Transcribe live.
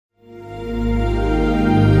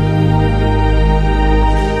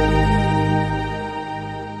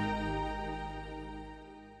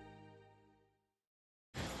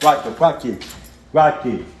Rock it, rock it, rock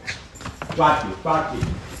it, rock it, rock it,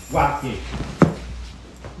 rock it.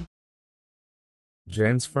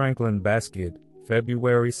 James Franklin Baskett,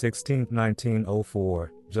 February 16,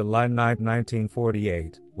 1904, July 9,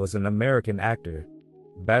 1948, was an American actor.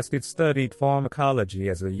 Baskett studied pharmacology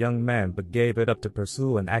as a young man but gave it up to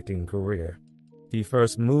pursue an acting career. He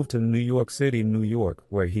first moved to New York City, New York,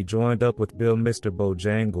 where he joined up with Bill Mr.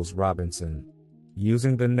 Bojangles Robinson.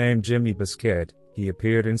 Using the name Jimmy Baskett, he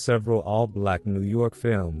appeared in several all-black New York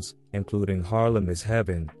films, including Harlem is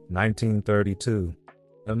Heaven, 1932.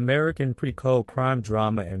 American pre-code crime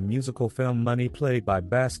drama and musical film Money, played by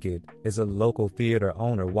Baskett, is a local theater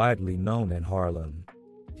owner widely known in Harlem.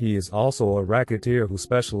 He is also a racketeer who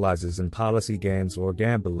specializes in policy games or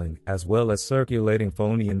gambling, as well as circulating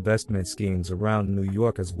phony investment schemes around New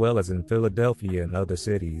York as well as in Philadelphia and other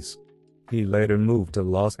cities. He later moved to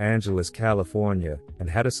Los Angeles, California, and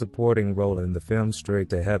had a supporting role in the film Straight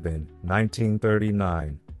to Heaven,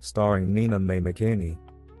 1939, starring Nina Mae McKinney.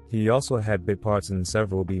 He also had bit parts in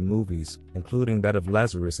several B-movies, including that of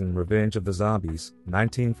Lazarus in Revenge of the Zombies,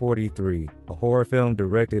 1943, a horror film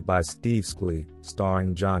directed by Steve Scally,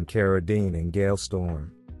 starring John Carradine and Gail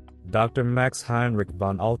Storm. Dr. Max Heinrich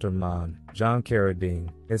von Altermann, John Carradine,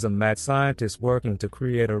 is a mad scientist working to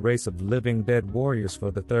create a race of living dead warriors for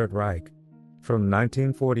the Third Reich. From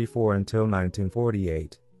 1944 until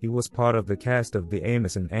 1948, he was part of the cast of the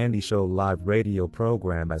Amos and Andy Show live radio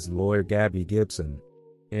program as lawyer Gabby Gibson.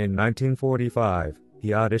 In 1945, he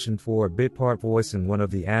auditioned for a bit part voice in one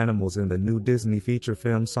of the animals in the new Disney feature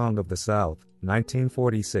film Song of the South,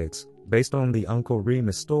 1946, based on the Uncle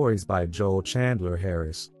Remus stories by Joel Chandler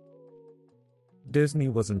Harris. Disney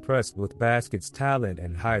was impressed with Baskett's talent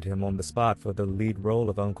and hired him on the spot for the lead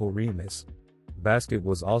role of Uncle Remus. Baskett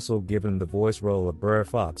was also given the voice role of Brer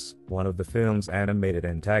Fox, one of the film's animated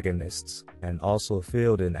antagonists, and also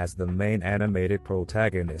filled in as the main animated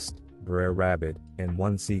protagonist, Brer Rabbit, in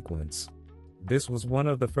one sequence. This was one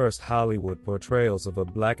of the first Hollywood portrayals of a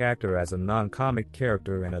black actor as a non-comic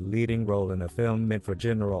character in a leading role in a film meant for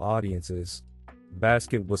general audiences.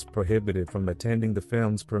 Baskett was prohibited from attending the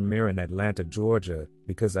film's premiere in Atlanta, Georgia,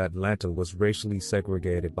 because Atlanta was racially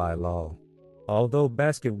segregated by law. Although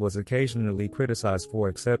Baskett was occasionally criticized for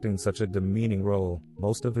accepting such a demeaning role,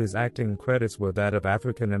 most of his acting credits were that of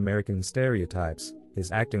African American stereotypes.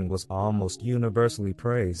 His acting was almost universally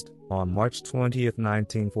praised. On March 20,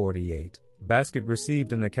 1948, Baskett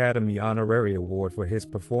received an Academy Honorary Award for his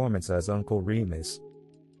performance as Uncle Remus.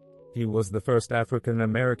 He was the first African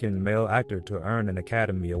American male actor to earn an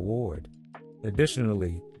Academy Award.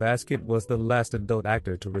 Additionally, Baskett was the last adult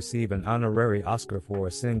actor to receive an honorary Oscar for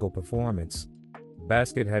a single performance.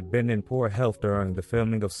 Baskett had been in poor health during the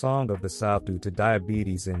filming of Song of the South due to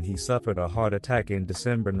diabetes, and he suffered a heart attack in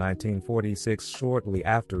December 1946 shortly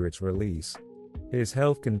after its release. His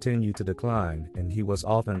health continued to decline, and he was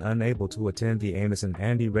often unable to attend the Amos and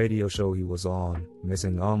Andy radio show he was on,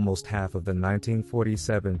 missing almost half of the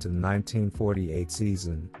 1947 to 1948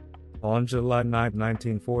 season. On July 9,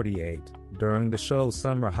 1948, during the show's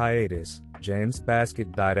summer hiatus, James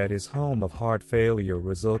Baskett died at his home of heart failure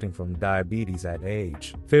resulting from diabetes at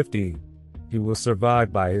age 50. He was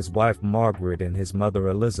survived by his wife Margaret and his mother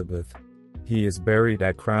Elizabeth. He is buried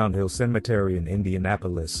at Crown Hill Cemetery in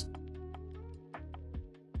Indianapolis.